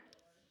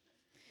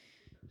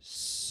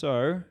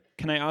So,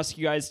 can I ask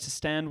you guys to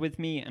stand with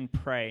me and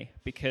pray?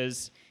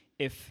 Because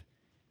if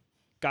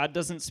God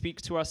doesn't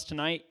speak to us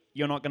tonight,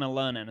 you're not going to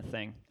learn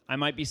anything. I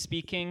might be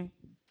speaking,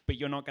 but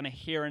you're not going to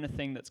hear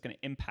anything that's going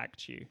to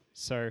impact you.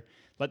 So,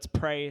 let's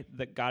pray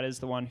that God is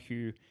the one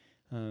who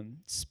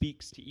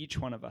speaks to each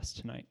one of us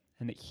tonight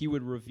and that he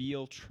would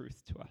reveal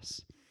truth to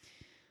us.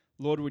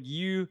 Lord, would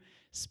you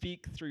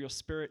speak through your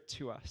Spirit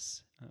to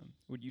us?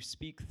 Would you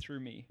speak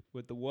through me?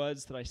 Would the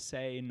words that I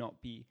say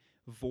not be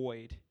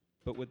void,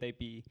 but would they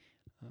be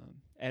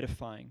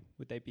edifying?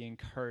 Would they be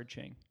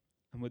encouraging?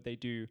 And would they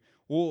do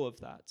all of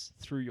that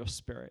through your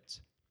Spirit?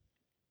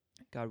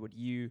 God, would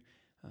you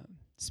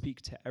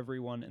speak to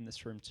everyone in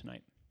this room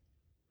tonight?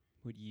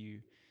 Would you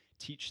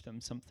teach them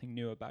something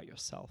new about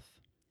yourself?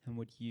 And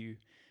would you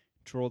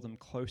draw them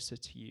closer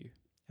to you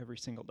every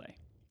single day?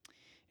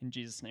 In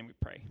Jesus' name we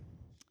pray.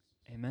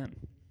 Amen.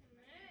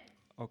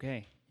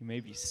 Okay, you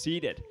may be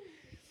seated.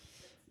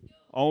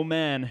 Oh,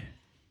 man.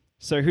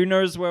 So who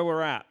knows where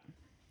we're at?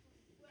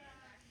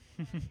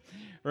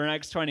 We're in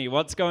Acts 20.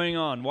 What's going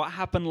on? What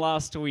happened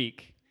last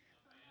week?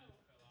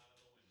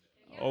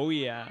 Oh,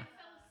 yeah.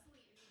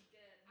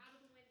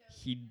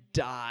 He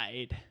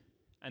died.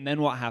 And then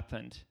what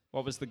happened?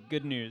 What was the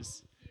good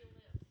news?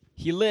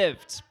 He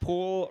lived.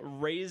 Paul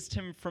raised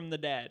him from the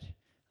dead.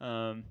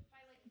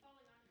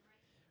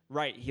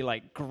 Right,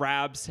 he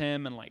grabs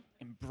him and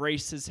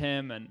embraces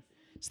him, and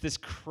it's this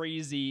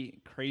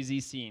crazy, crazy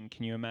scene.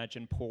 Can you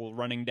imagine Paul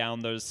running down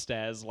those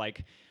stairs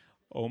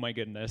oh my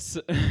goodness,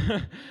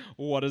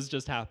 what has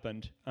just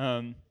happened?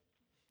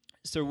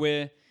 So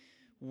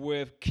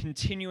we're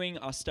continuing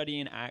our study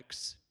in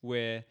Acts.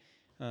 We're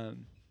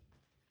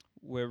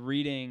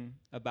reading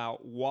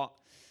about what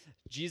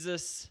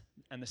Jesus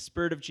and the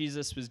Spirit of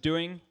Jesus was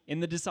doing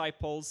in the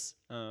disciples.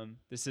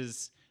 This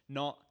is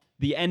not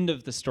the end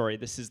of the story.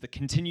 This is the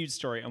continued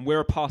story, and we're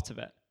a part of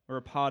it. We're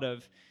a part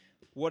of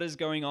what is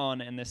going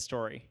on in this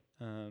story,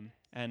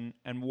 and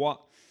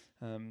what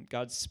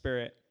God's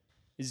Spirit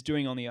is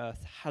doing on the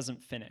earth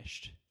hasn't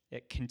finished.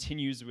 It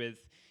continues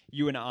with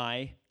you and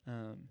I,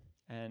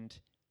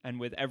 and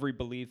with every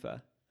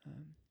believer.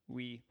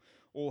 We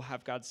all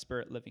have God's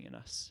Spirit living in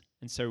us,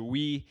 and so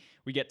we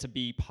get to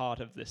be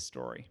part of this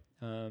story.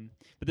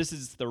 But this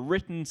is the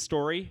written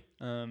story,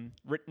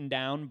 written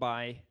down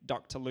by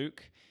Dr.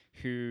 Luke,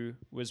 who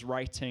was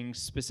writing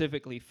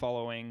specifically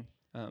following,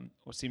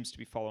 or seems to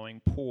be following,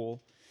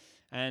 Paul.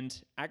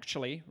 And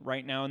actually,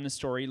 right now in the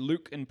story,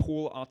 Luke and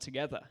Paul are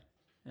together,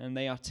 and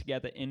they are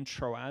together in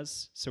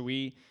Troas. So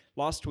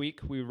last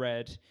week we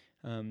read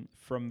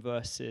from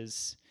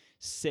verses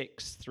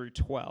 6 through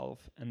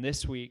 12, and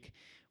this week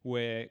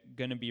we're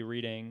going to be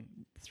reading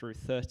through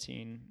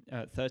 13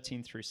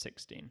 through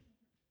 16.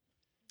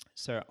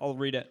 So I'll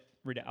read it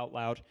out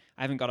loud.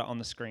 I haven't got it on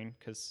the screen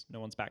because no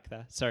one's back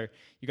there. So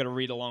you got to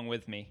read along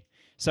with me.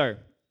 So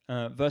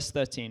verse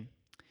 13.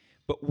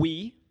 But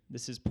we,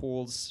 this is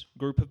Paul's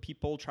group of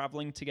people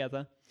traveling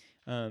together,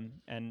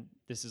 and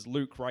this is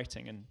Luke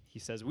writing, and he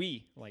says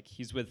we, like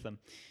he's with them.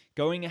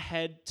 Going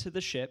ahead to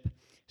the ship,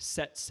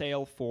 set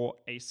sail for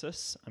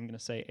Assos. I'm going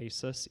to say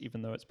Assos,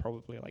 even though it's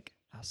probably like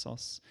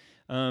Assos.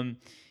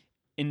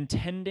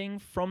 Intending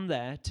from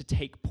there to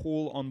take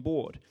Paul on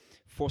board,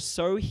 for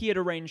so he had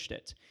arranged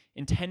it,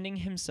 intending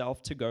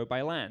himself to go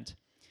by land.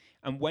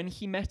 And when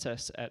he met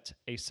us at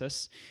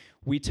Assos,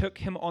 we took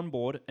him on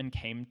board and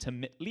came to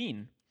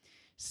Mytilene.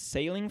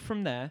 Sailing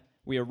from there,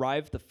 we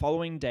arrived the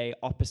following day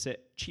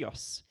opposite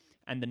Chios,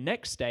 and the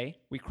next day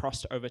we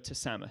crossed over to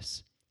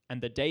Samos, and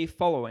the day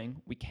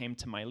following we came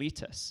to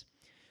Miletus.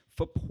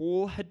 For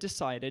Paul had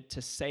decided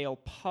to sail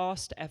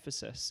past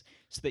Ephesus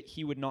so that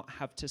he would not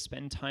have to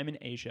spend time in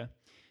Asia,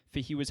 for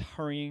he was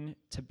hurrying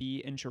to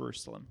be in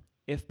Jerusalem,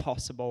 if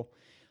possible,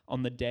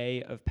 on the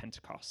day of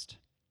Pentecost.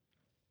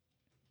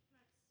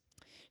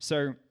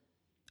 So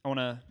I want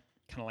to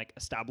kind of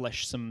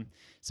establish some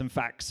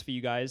facts for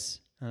you guys.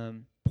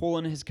 Paul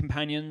and his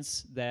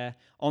companions, they're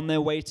on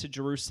their way to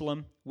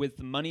Jerusalem with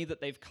the money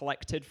that they've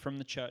collected from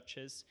the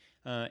churches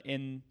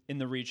in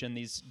the region,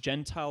 these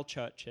Gentile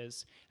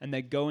churches, and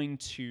they're going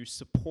to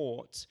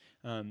support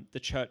the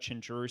church in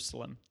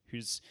Jerusalem,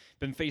 who's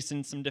been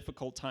facing some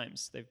difficult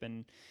times. They've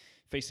been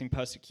facing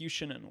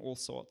persecution and all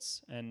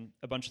sorts, and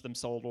a bunch of them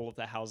sold all of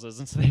their houses,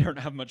 and so they don't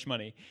have much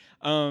money.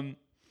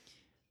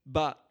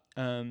 But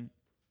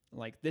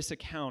this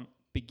account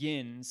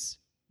begins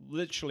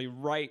literally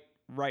right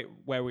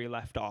where we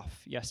left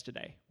off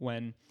yesterday,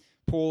 when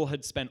Paul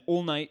had spent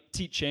all night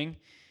teaching.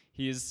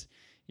 He's,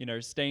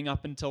 staying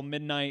up until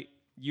midnight.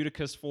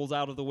 Eutychus falls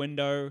out of the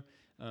window.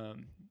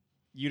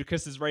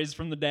 Eutychus is raised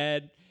from the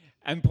dead.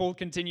 And Paul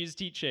continues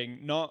teaching,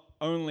 not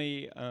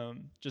only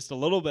just a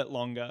little bit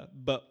longer,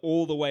 but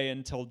all the way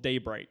until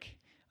daybreak,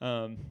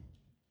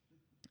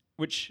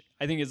 which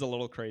I think is a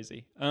little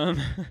crazy.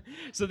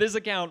 So this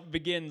account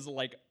begins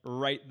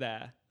right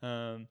there.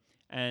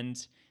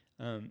 And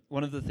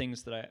one of the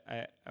things that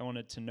I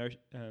wanted to note,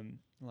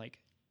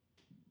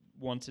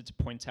 wanted to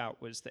point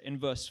out, was that in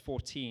verse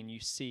 14 you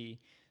see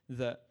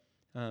that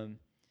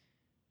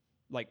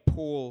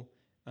Paul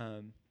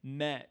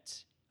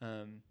met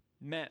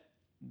met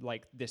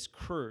like this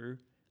crew.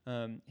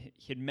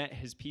 He had met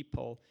his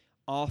people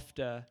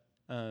after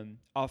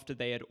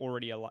they had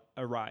already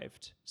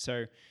arrived.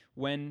 So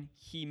when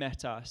he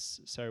met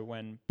us, so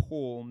when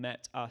Paul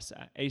met us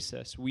at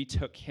Assos, we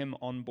took him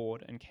on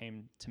board and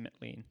came to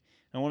Mytilene.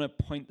 And I want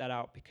to point that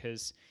out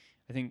because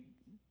I think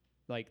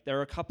like there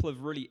are a couple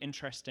of really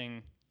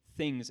interesting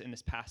things in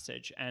this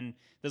passage, and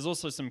there's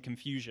also some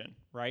confusion,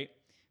 right?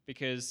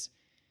 Because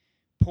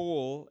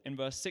Paul, in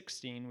verse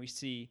 16, we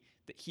see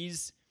that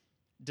he's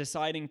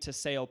deciding to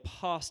sail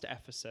past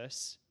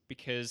Ephesus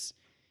because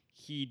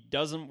he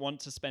doesn't want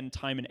to spend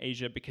time in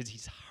Asia because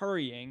he's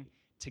hurrying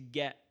to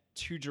get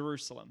to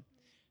Jerusalem.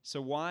 So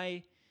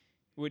why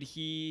would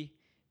he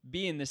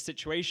be in this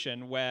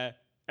situation where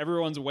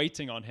everyone's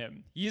waiting on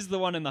him? He's the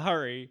one in the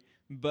hurry,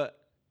 but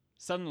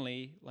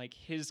suddenly, like,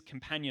 his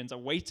companions are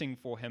waiting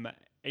for him at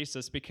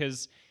Assos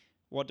because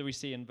what do we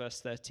see in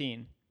verse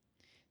 13?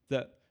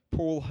 That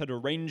Paul had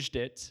arranged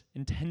it,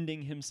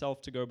 intending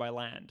himself to go by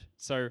land.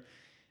 So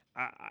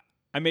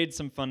I made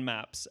some fun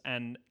maps,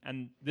 and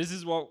this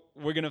is what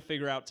we're going to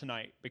figure out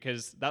tonight,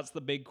 because that's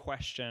the big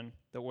question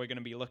that we're going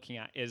to be looking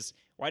at is,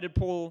 why did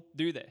Paul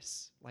do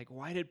this? Like,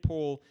 why did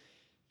Paul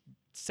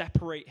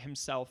separate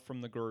himself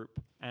from the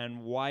group,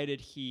 and why did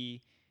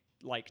he,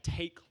 like,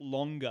 take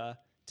longer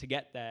to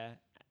get there?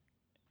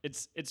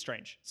 It's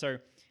strange. So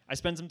I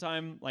spent some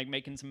time, like,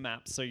 making some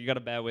maps, so you got to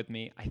bear with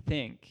me. I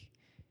think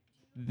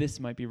this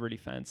might be really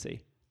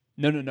fancy.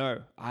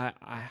 No. I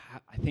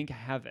think I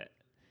have it.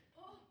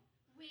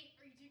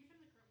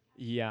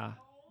 Yeah,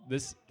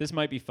 this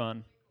might be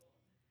fun.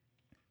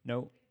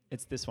 No,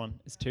 it's this one.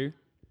 It's 2.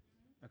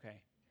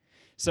 Okay.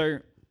 So,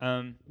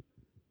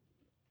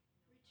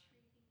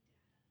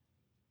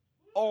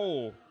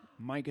 oh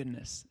my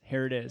goodness,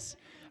 here it is.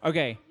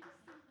 Okay.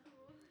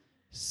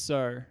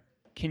 So,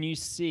 can you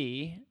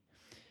see?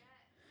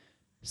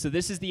 So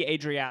this is the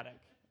Adriatic.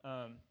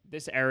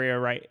 This area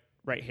right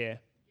here.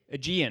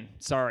 Aegean.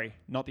 Sorry,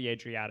 not the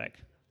Adriatic.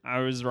 I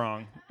was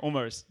wrong.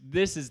 Almost.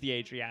 This is the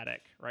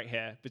Adriatic right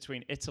here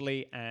between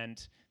Italy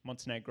and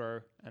Montenegro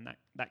and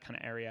that kind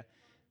of area.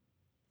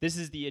 This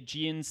is the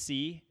Aegean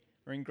Sea.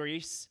 We're in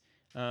Greece.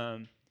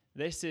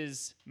 This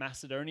is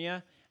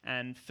Macedonia,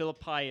 and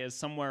Philippi is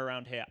somewhere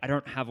around here. I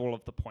don't have all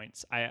of the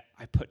points. I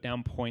put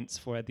down points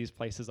for where these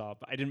places are,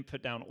 but I didn't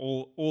put down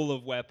all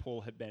of where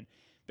Paul had been.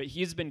 But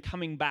he's been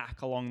coming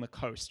back along the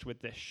coast with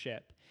this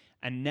ship.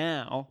 And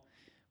now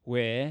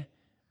we're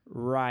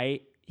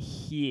right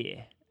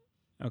here.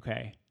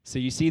 Okay, so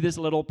you see this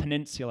little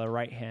peninsula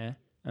right here.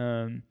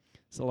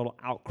 It's a little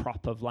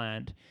outcrop of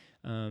land.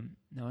 Now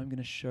I'm going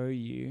to show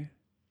you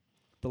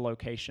the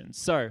location.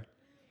 So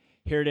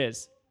here it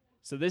is.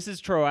 So this is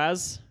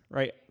Troas,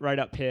 right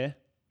up here.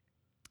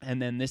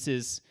 And then this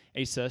is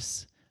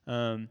Assos.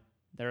 There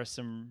are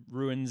some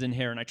ruins in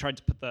here, and I tried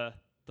to put the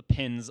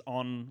pins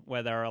on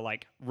where there are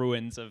like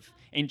ruins of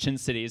ancient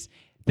cities.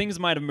 Things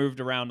might have moved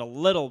around a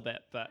little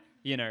bit, but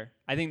you know,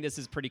 I think this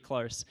is pretty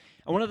close.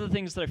 And one of the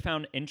things that I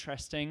found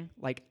interesting,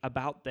 like,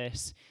 about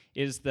this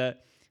is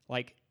that,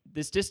 like,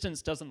 this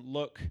distance doesn't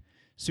look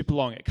super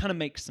long. It kind of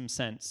makes some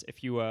sense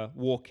if you were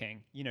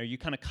walking. You know, you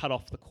kind of cut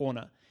off the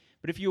corner.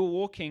 But if you were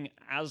walking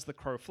as the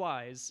crow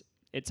flies,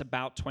 it's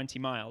about 20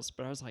 miles.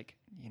 But I was like,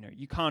 you know,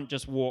 you can't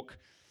just walk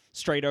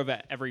straight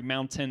over every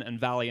mountain and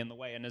valley in the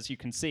way. And as you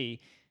can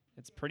see,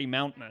 it's pretty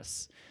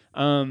mountainous.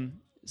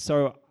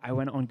 So I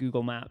went on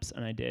Google Maps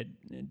and I did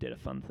a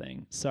fun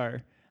thing. So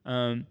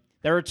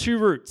there are 2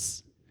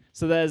 routes.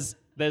 So there's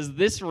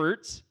this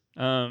route.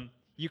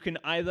 You can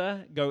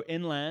either go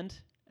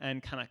inland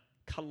and kind of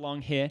cut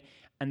along here,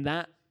 and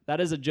that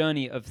is a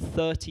journey of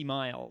 30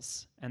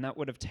 miles, and that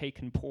would have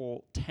taken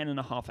Paul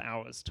 10.5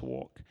 hours to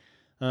walk.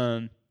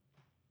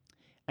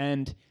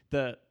 And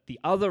the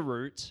other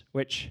route,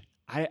 which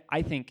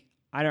I think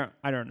I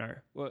don't know.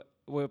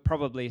 We're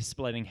probably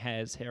splitting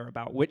hairs here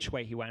about which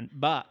way he went,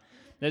 but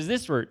there's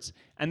this route,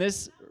 and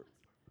this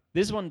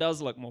one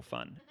does look more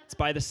fun. It's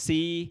by the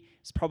sea.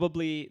 It's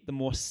probably the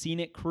more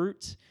scenic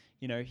route.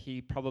 You know, he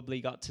probably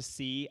got to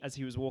see as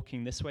he was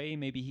walking this way.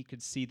 Maybe he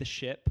could see the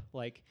ship,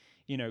 like,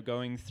 you know,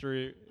 going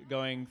through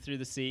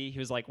the sea. He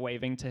was like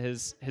waving to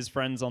his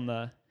friends on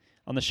the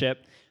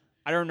ship.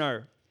 I don't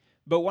know.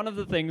 But one of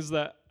the things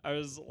that I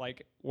was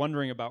like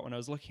wondering about when I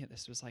was looking at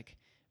this was like,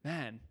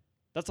 man,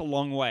 that's a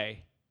long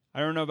way. I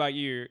don't know about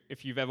you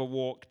if you've ever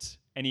walked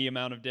any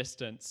amount of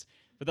distance,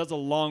 but that's a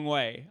long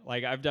way.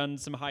 Like, I've done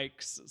some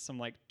hikes, some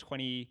like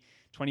 20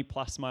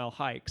 plus mile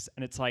hikes,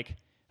 and it's like,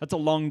 that's a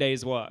long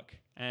day's work.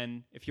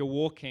 And if you're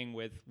walking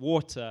with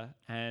water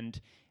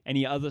and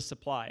any other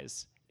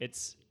supplies,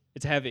 it's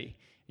heavy.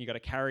 You got to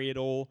carry it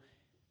all.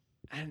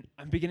 And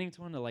I'm beginning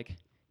to wonder, like,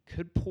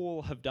 could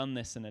Paul have done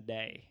this in a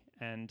day?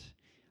 And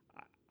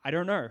I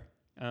don't know.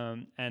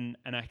 And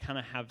I kind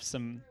of have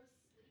some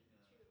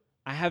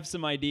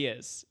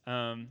ideas.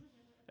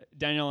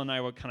 Daniel and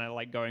I were kind of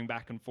like going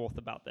back and forth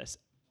about this.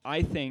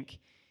 I think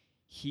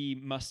he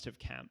must have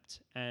camped,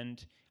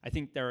 and I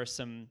think there are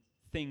some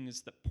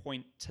things that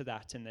point to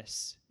that in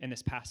this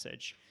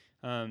passage.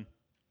 On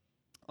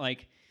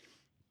Like,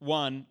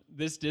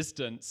 this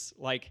distance,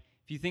 like,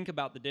 if you think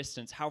about the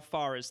distance, how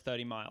far is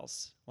 30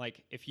 miles?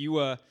 Like, if you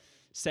were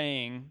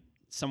saying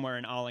somewhere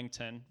in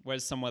Arlington,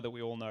 where's somewhere that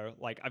we all know?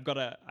 Like,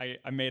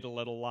 I made a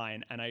little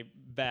line, and I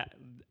bet,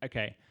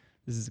 okay,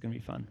 this is going to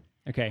be fun.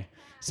 Okay,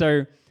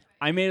 so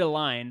I made a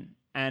line,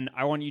 and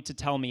I want you to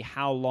tell me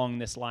how long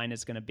this line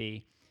is going to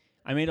be.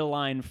 I made a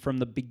line from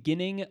the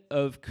beginning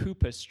of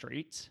Cooper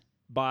Street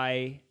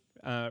by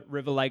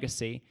River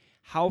Legacy.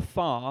 How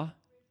far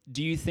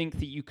do you think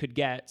that you could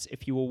get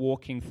if you were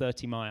walking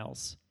 30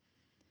 miles?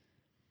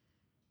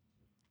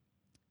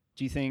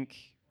 Do you think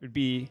it would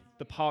be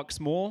the Parks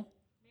Mall?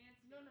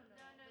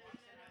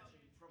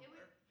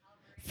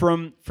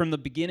 From the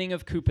beginning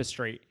of Cooper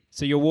Street.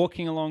 So you're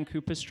walking along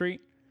Cooper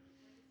Street.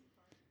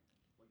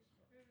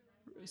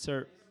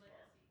 So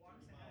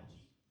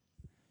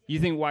you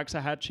think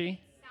Waxahachie?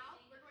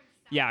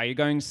 Yeah, you're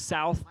going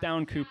south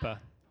down Cooper.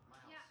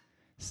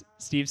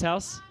 Steve's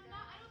house? No,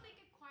 I don't think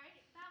it's quite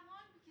that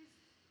long because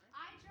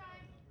my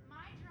drive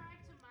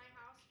to my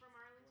house from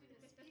Arlington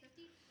is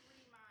 53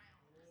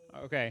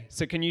 miles. Okay,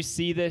 so can you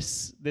see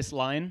this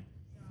line?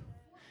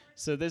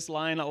 So this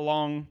line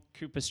along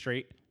Cooper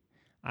Street,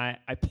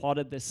 I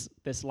plotted this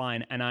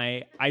line, and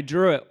I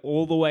drew it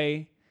all the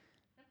way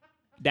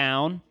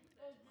down,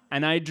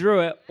 and I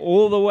drew it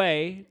all the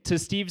way to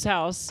Steve's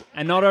house,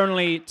 and not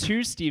only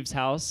to Steve's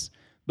house,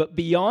 but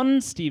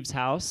beyond Steve's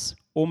house,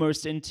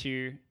 almost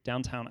into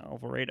downtown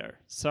Alvarado.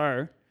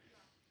 So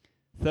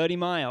 30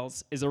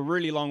 miles is a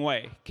really long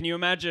way. Can you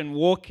imagine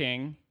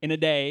walking in a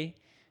day?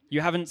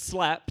 You haven't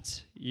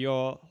slept.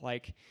 You're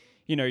like,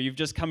 you've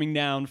just coming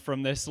down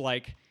from this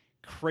like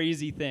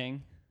crazy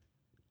thing.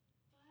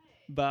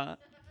 But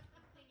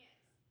The thing is,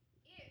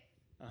 if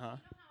uh-huh. you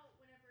know how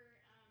whenever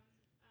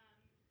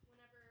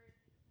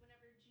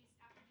Jesus,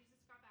 after Jesus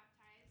got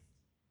baptized,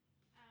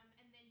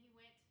 and then he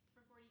went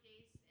for 40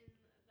 days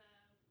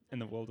In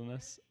the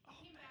wilderness.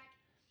 he came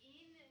back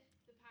in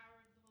the power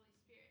of the Holy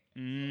Spirit.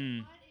 Mm.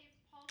 So what if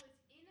Paul was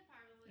in the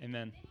power of the Holy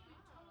Amen. Spirit? Then he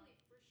would totally,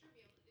 for sure,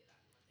 be able to do that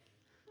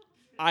one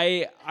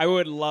day. I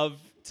would love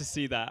to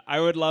see that. I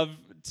would love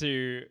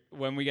to,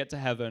 when we get to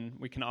heaven,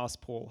 we can ask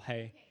Paul,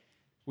 hey,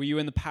 were you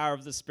in the power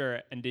of the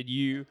Spirit, and did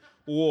you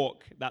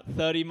walk that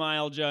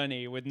 30-mile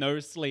journey with no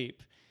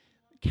sleep,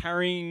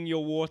 carrying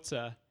your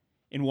water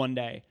in one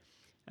day?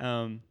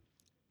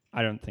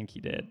 I don't think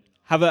he did.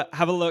 Have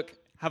a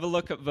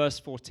look at verse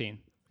 14.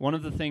 One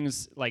of the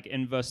things, like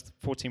in verse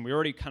 14, we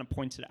already kind of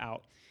pointed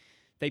out.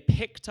 They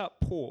picked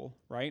up Paul,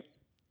 right?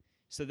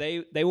 So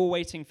they were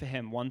waiting for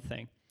him, one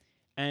thing.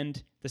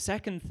 And the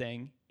second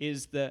thing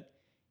is that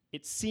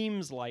it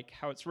seems like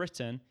how it's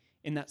written,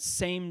 in that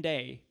same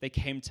day they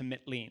came to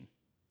Mitlene.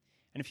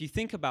 And if you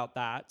think about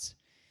that,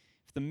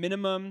 if the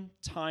minimum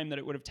time that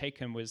it would have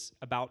taken was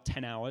about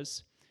 10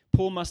 hours,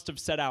 Paul must have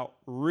set out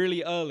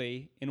really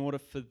early in order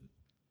for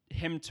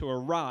him to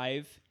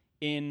arrive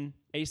in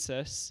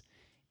Assos,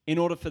 in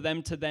order for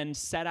them to then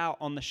set out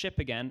on the ship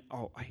again.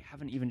 Oh, I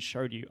haven't even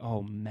showed you.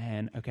 Oh,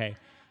 man. Okay,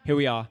 here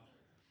we are.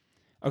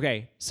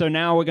 Okay, so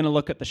now we're going to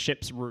look at the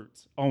ship's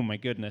route. Oh, my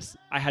goodness.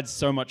 I had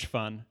so much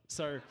fun.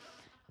 So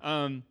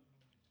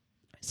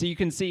you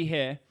can see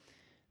here,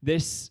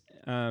 this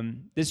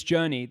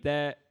journey,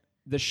 the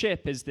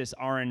ship is this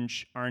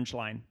orange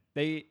line.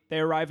 They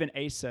arrive in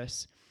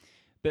Assos,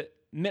 but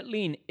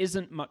Mitlene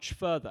isn't much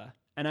further.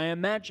 And I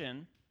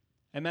imagine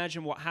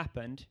what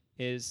happened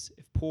is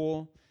if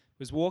Paul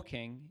was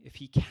walking, if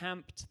he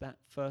camped that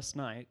first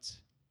night,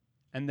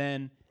 and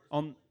then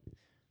on...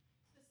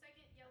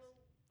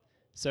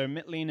 So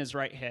Mitlene is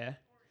right here.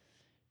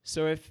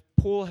 So if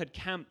Paul had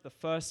camped the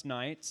first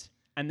night,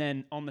 and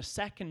then on the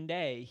second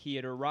day he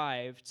had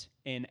arrived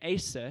in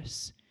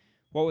Assos,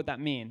 what would that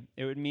mean?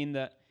 It would mean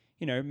that,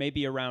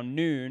 maybe around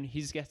noon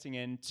he's getting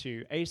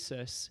into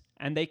Assos,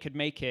 and they could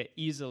make it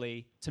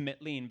easily to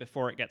Mitlene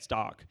before it gets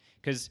dark,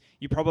 because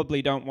you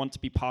probably don't want to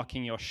be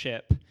parking your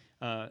ship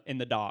in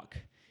the dark.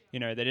 They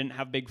didn't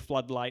have big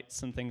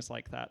floodlights and things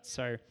like that,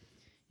 so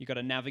you got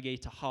to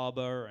navigate a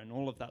harbor and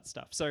all of that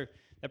stuff. So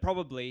they're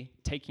probably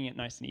taking it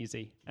nice and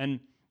easy.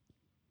 And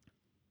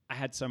I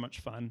had so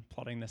much fun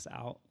plotting this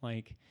out.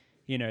 Like,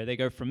 they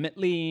go from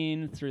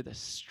Mitlene through the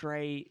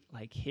strait,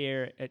 like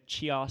here at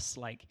Chios.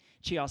 Like,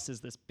 Chios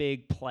is this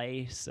big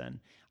place, and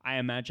I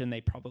imagine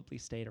they probably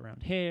stayed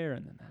around here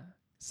and then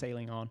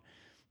sailing on.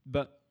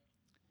 But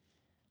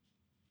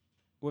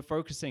we're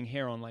focusing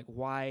here on like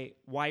why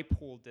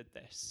Paul did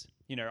this.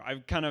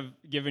 I've kind of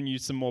given you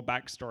some more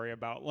backstory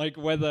about like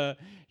whether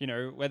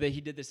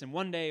he did this in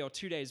 1 day or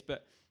 2 days,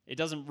 but it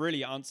doesn't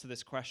really answer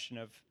this question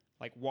of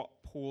like what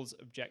Paul's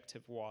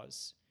objective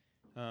was.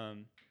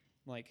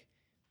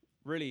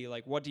 Really,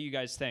 what do you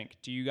guys think?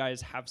 Do you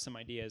guys have some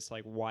ideas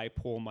like why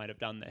Paul might have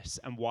done this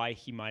and why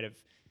he might have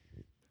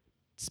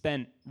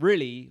spent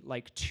really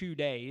like 2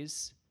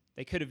 days?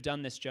 They could have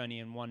done this journey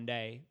in 1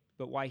 day,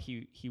 but why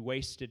he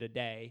wasted a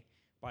day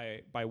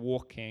by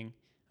walking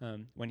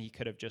when he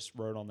could have just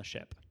rode on the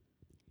ship?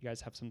 You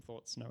guys have some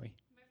thoughts, Noe? My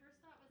first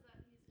thought was that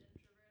he's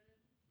introverted.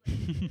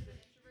 Like, he was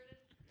introverted,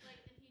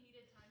 and he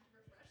needed time to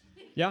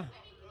refresh. Yeah. I mean,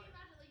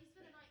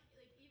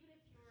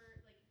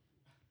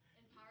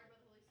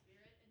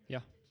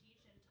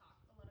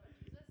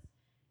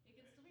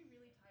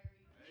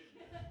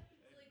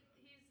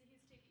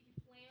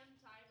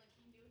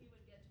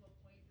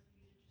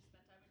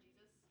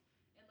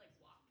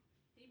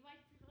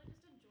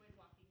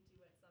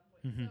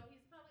 Mhm. So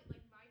he's probably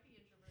like might be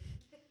introverted.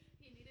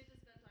 He needed to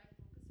spend time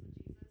focused with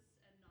Jesus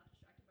and not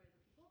distracted by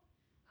other people.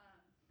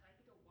 And I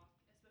think a walk,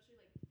 especially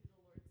like through the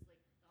Lord's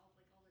all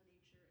the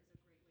nature, is a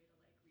great way to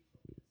like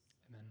refocus.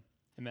 Amen.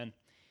 Amen.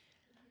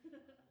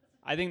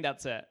 I think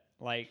that's it.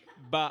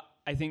 But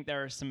I think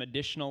there are some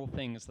additional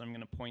things that I'm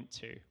going to point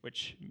to,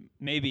 which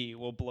maybe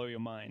will blow your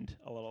mind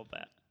a little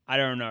bit. I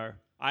don't know.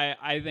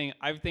 I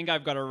think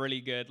I've got a really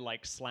good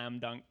slam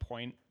dunk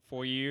point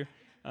for you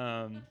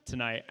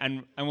tonight,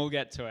 and we'll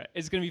get to it.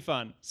 It's going to be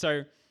fun.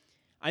 So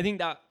I think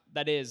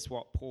that is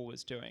what Paul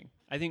was doing.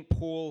 I think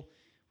Paul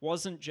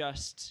wasn't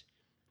just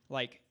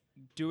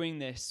doing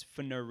this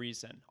for no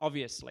reason.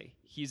 Obviously,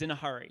 he's in a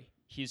hurry.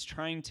 He's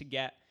trying to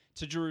get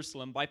to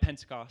Jerusalem by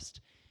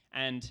Pentecost,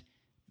 and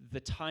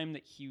the time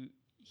that he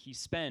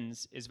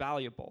spends is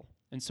valuable.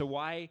 And so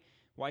why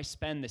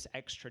spend this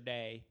extra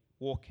day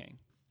walking?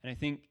 And I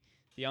think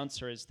the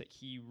answer is that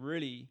he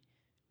really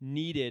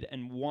needed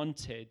and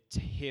wanted to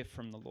hear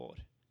from the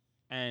Lord.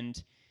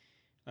 And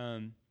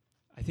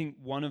I think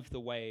one of the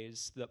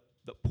ways that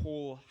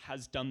Paul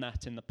has done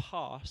that in the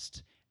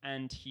past,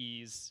 and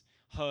he's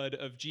heard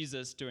of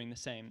Jesus doing the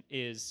same,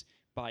 is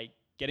by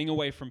getting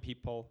away from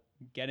people,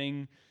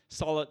 getting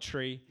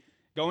solitary,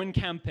 going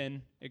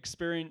camping,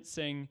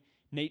 experiencing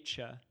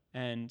nature,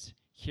 and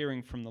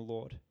hearing from the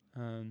Lord.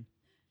 He made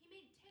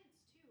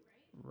tents too,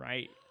 right?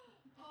 Right.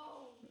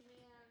 Oh man.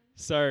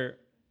 So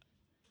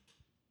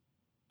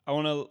I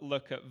want to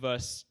look at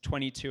verse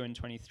 22 and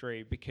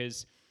 23,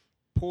 because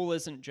Paul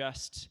isn't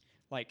just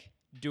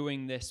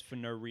doing this for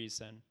no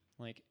reason.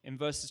 In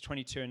verses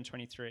 22 and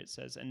 23 it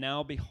says, "And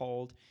now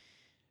behold,"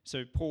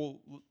 so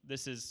Paul,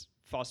 this is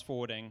fast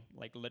forwarding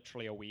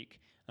literally a week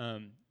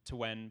to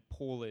when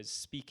Paul is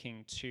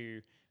speaking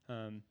to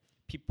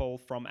people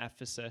from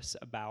Ephesus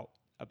about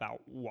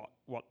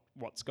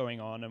what's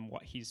going on and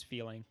what he's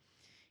feeling.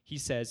 He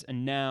says,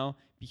 "And now,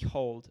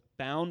 behold,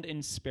 bound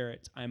in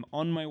spirit, I am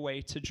on my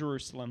way to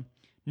Jerusalem,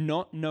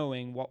 not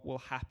knowing what will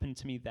happen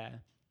to me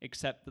there,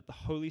 except that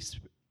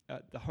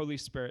the Holy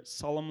Spirit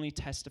solemnly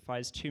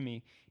testifies to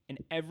me in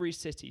every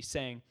city,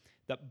 saying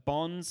that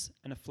bonds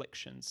and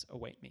afflictions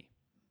await me."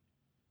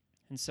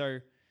 And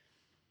so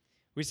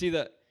we see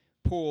that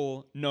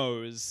Paul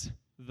knows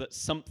that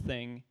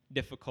something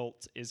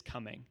difficult is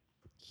coming.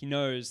 He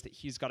knows that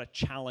he's got a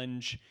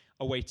challenge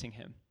awaiting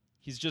him.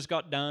 He's just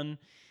got done,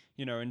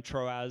 in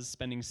Troas,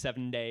 spending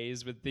 7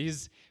 days with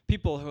these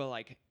people who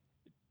are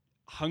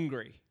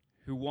hungry,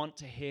 who want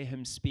to hear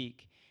him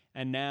speak.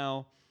 And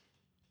now,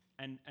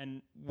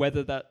 and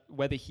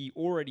whether he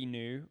already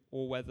knew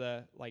or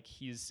whether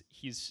he's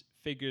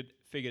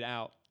figured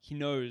out, he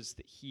knows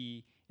that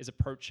he is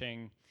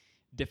approaching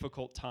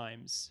difficult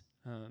times.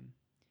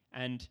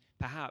 And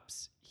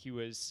perhaps he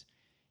was,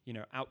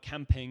 out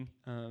camping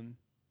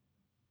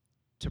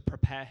to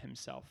prepare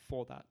himself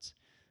for that.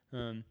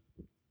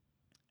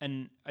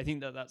 And I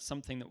think that that's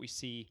something that we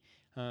see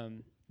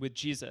with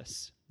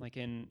Jesus.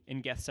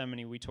 In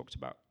Gethsemane, we talked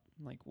about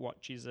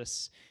what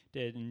Jesus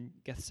did in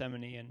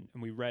Gethsemane,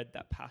 and we read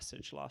that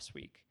passage last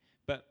week.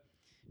 But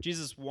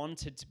Jesus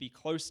wanted to be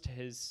close to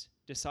his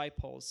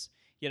disciples,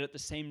 yet at the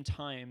same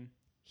time,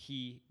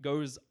 he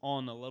goes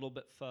on a little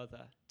bit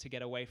further to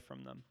get away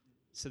from them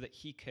so that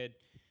he could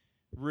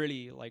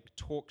really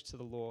talk to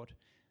the Lord.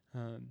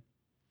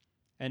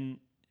 And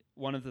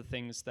one of the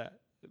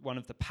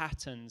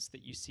patterns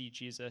that you see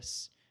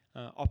Jesus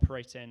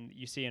operate in,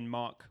 you see in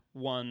Mark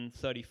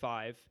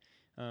 1:35,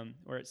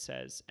 where it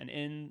says, "And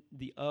in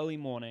the early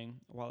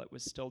morning, while it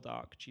was still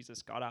dark,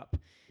 Jesus got up,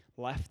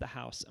 left the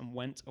house, and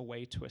went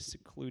away to a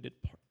secluded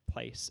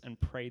place and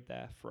prayed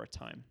there for a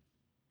time."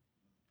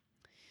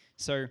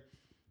 So,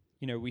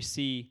 we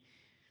see,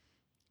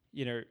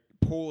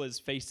 Paul is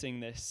facing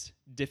this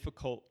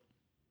difficult,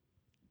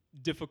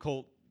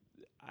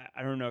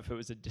 I don't know if it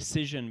was a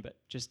decision,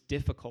 but just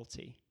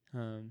difficulty.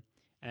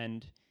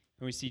 And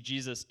we see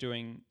Jesus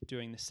doing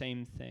the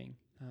same thing,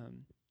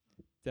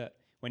 that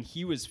when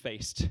he was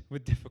faced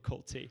with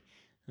difficulty,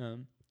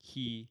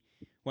 he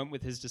went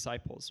with his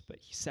disciples, but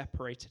he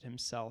separated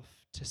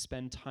himself to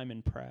spend time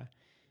in prayer.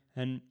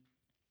 And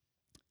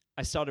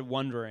I started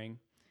wondering,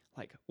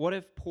 what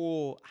if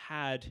Paul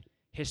had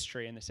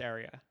history in this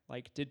area?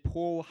 Did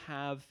Paul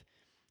have,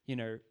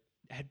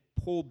 had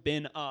Paul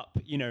been up,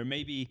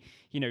 maybe,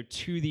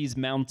 to these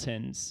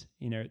mountains?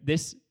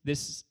 This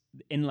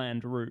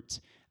inland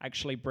route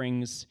actually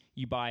brings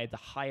you by the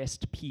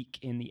highest peak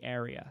in the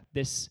area.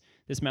 This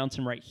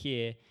mountain right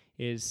here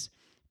is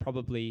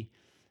probably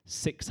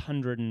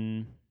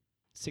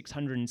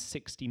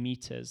 660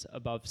 meters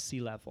above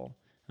sea level,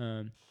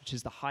 which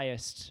is the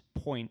highest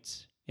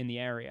point in the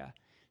area.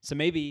 So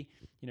maybe,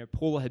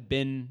 Paul had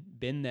been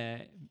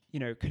there,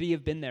 could he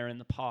have been there in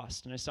the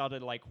past? And I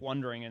started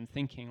wondering and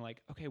thinking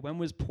okay, when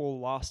was Paul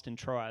last in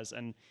Troas?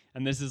 And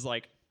this is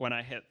when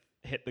I hit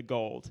the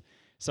gold.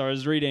 So I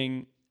was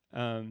reading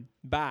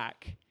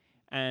back,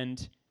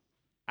 and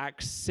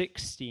Acts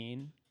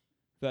 16,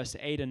 verse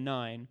 8 and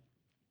 9,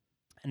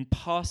 "And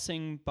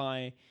passing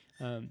by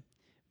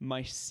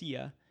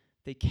Mysia,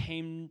 they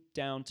came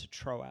down to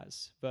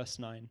Troas, verse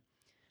 9.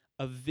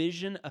 A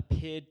vision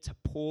appeared to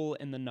Paul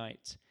in the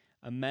night.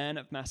 A man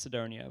of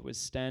Macedonia was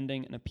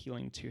standing and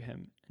appealing to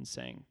him and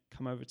saying,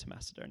 "Come over to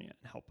Macedonia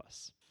and help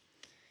us."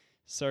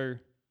 So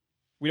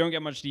we don't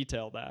get much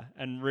detail there.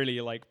 And really,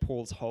 like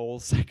Paul's whole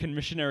second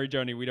missionary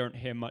journey, we don't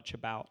hear much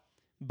about.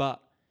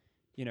 But,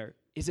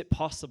 is it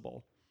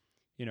possible,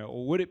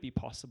 or would it be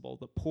possible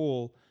that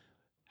Paul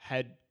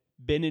had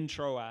been in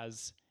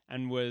Troas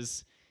and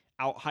was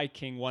out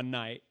hiking one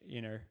night,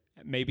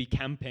 maybe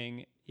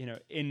camping,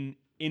 in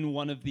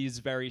one of these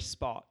very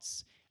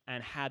spots,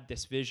 and had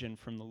this vision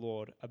from the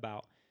Lord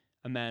about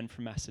a man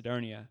from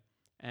Macedonia.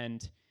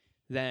 And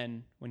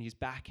then when he's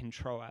back in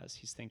Troas,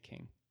 he's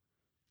thinking,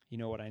 you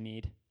know what I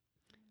need?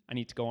 I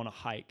need to go on a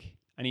hike.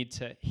 I need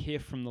to hear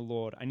from the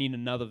Lord. I need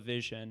another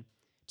vision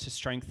to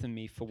strengthen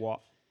me for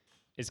what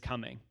is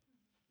coming.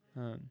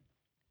 And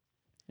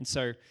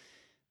so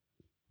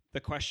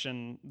the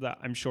question that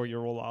I'm sure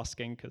you're all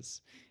asking,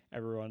 because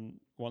everyone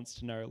wants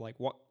to know, like,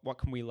 what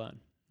can we learn?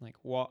 Like,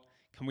 what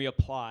can we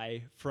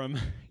apply from,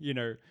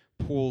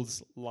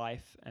 Paul's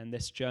life and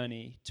this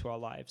journey to our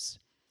lives?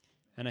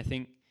 And I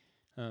think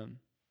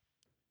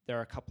there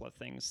are a couple of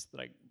things that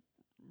I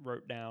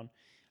wrote down.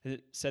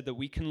 It said that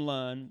we can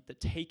learn that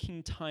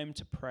taking time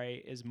to pray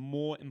is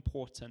more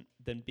important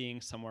than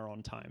being somewhere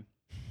on time.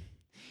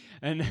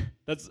 And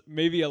that's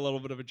maybe a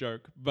little bit of a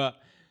joke,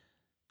 but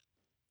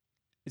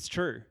it's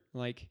true.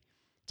 Like,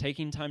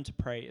 taking time to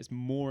pray is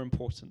more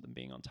important than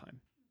being on time.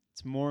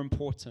 It's more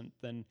important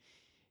than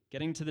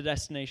getting to the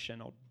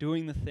destination or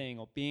doing the thing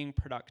or being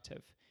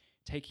productive.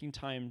 Taking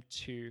time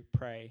to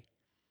pray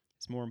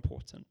is more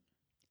important.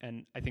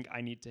 And I think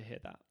I need to hear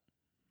that.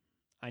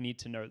 I need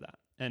to know that.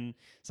 And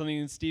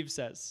something that Steve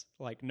says,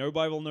 like, no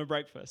Bible, no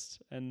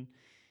breakfast. And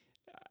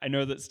I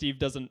know that Steve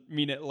doesn't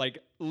mean it like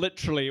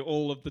literally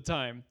all of the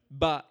time,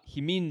 but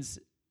he means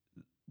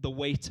the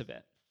weight of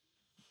it.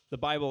 The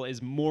Bible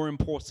is more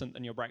important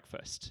than your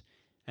breakfast.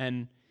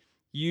 And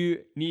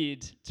you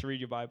need to read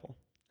your Bible.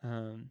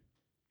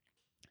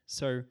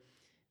 So,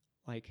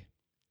 like,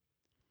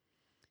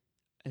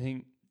 I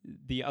think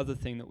the other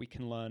thing that we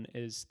can learn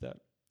is that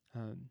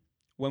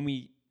when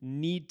we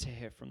need to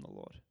hear from the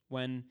Lord,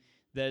 when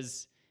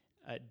there's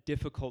a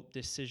difficult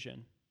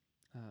decision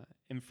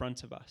in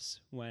front of us,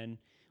 when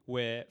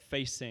we're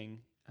facing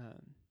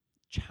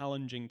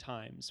challenging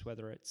times,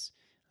 whether it's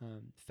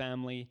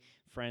family,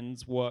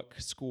 friends, work,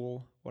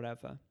 school,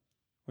 whatever,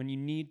 when you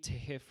need to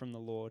hear from the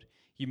Lord,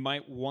 you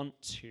might want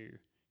to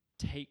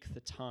take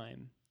the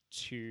time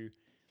to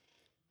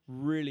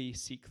really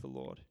seek the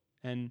Lord.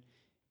 And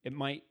it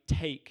might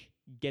take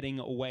getting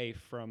away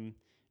from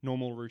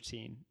normal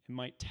routine. It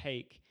might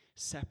take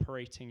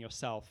separating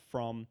yourself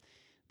from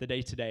the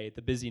day-to-day,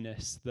 the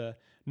busyness, the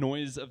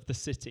noise of the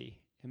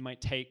city. It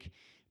might take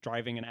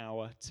driving an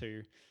hour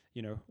to,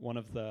 one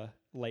of the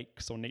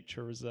lakes or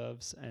nature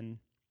reserves and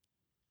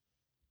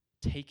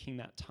taking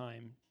that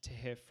time to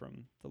hear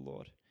from the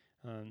Lord.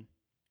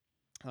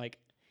 Like,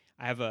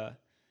 I have a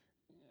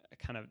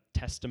kind of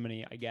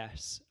testimony, I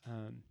guess,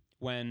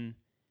 when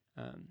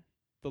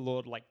the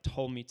Lord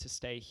told me to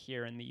stay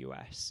here in the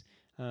US.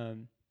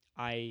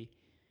 I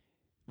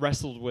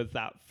wrestled with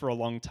that for a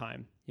long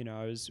time.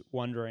 I was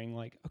wondering,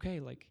 okay,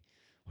 what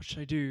should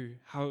I do?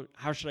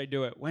 How should I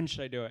do it? When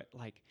should I do it?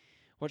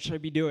 What should I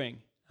be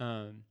doing?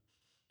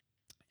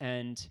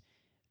 And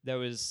there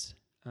was,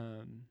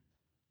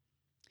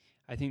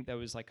 I think there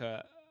was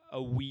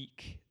a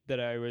week that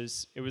it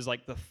was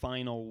the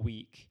final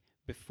week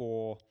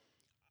before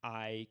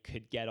I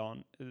could get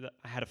on.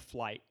 I had a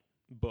flight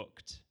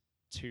booked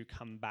to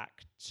come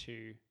back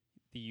to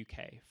the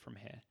UK from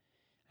here.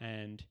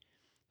 And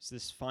it's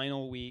this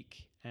final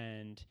week,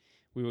 and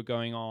we were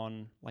going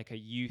on a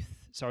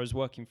youth, so I was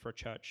working for a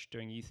church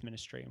doing youth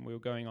ministry, and we were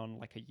going on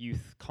a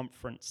youth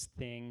conference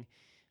thing.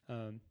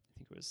 I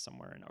think it was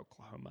somewhere in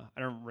Oklahoma.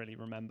 I don't really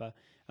remember.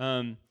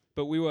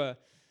 But we were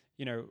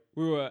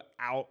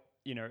out,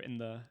 in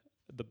the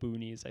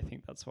boonies. I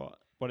think that's what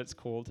it's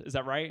called. Is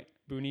that right?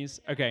 Boonies?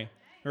 Okay.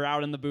 We're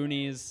out in the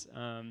boonies.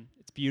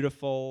 It's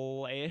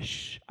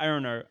beautiful-ish. I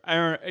don't know.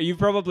 You've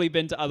probably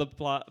been to other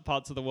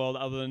parts of the world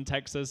other than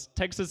Texas.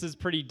 Texas is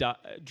pretty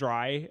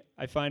dry,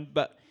 I find,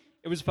 but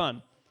it was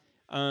fun.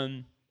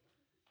 And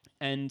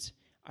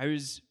I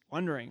was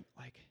wondering,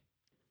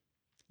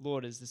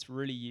 Lord, is this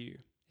really you?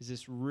 Is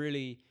this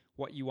really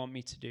what you want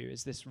me to do?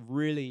 Is this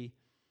really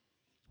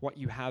what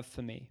you have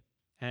for me?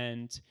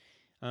 And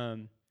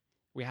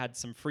we had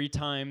some free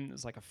time. It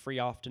was a free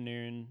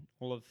afternoon.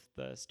 All of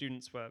the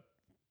students were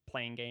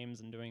playing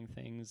games and doing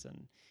things,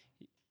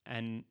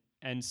 and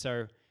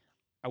so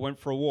I went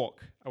for a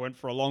walk. I went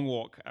for a long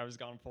walk. I was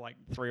gone for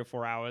 3 or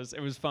 4 hours. It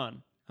was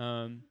fun.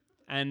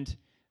 And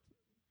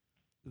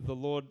the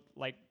Lord,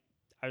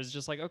 I was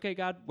just okay,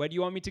 God, where do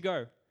you want me to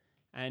go?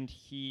 And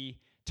he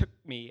took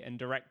me and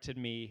directed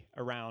me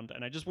around,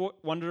 and I just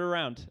wandered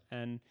around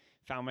and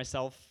found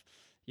myself,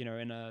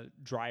 in a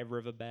dry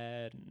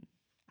riverbed, and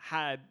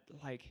had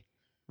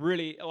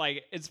really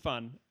it's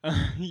fun.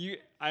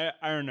 I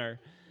don't know.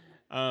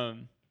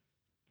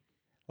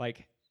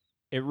 like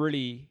it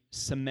really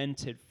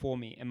cemented for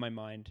me in my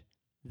mind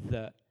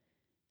that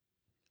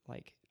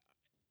like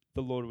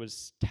the Lord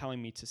was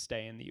telling me to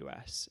stay in the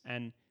US,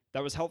 and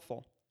that was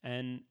helpful.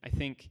 And I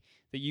think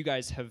that you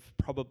guys have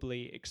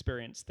probably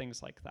experienced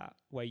things like that,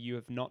 where you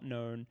have not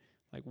known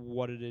like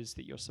what it is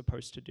that you're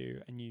supposed to do,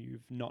 and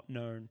you've not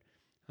known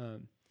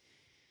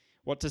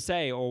what to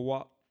say or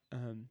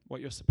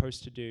what you're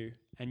supposed to do,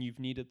 and you've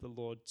needed the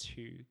Lord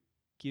to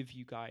give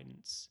you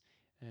guidance.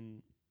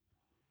 And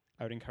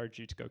I would encourage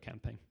you to go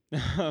camping.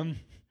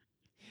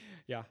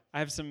 Yeah, I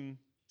have some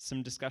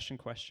discussion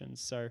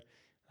questions. So,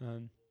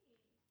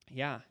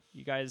 yeah,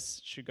 you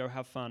guys should go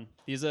have fun.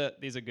 These are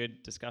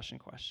good discussion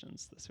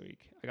questions this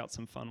week. I got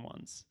some fun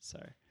ones. So,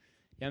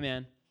 yeah,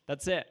 man,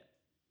 that's it.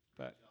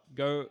 But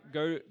go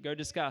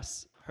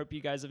discuss. Hope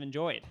you guys have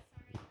enjoyed.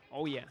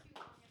 Oh yeah.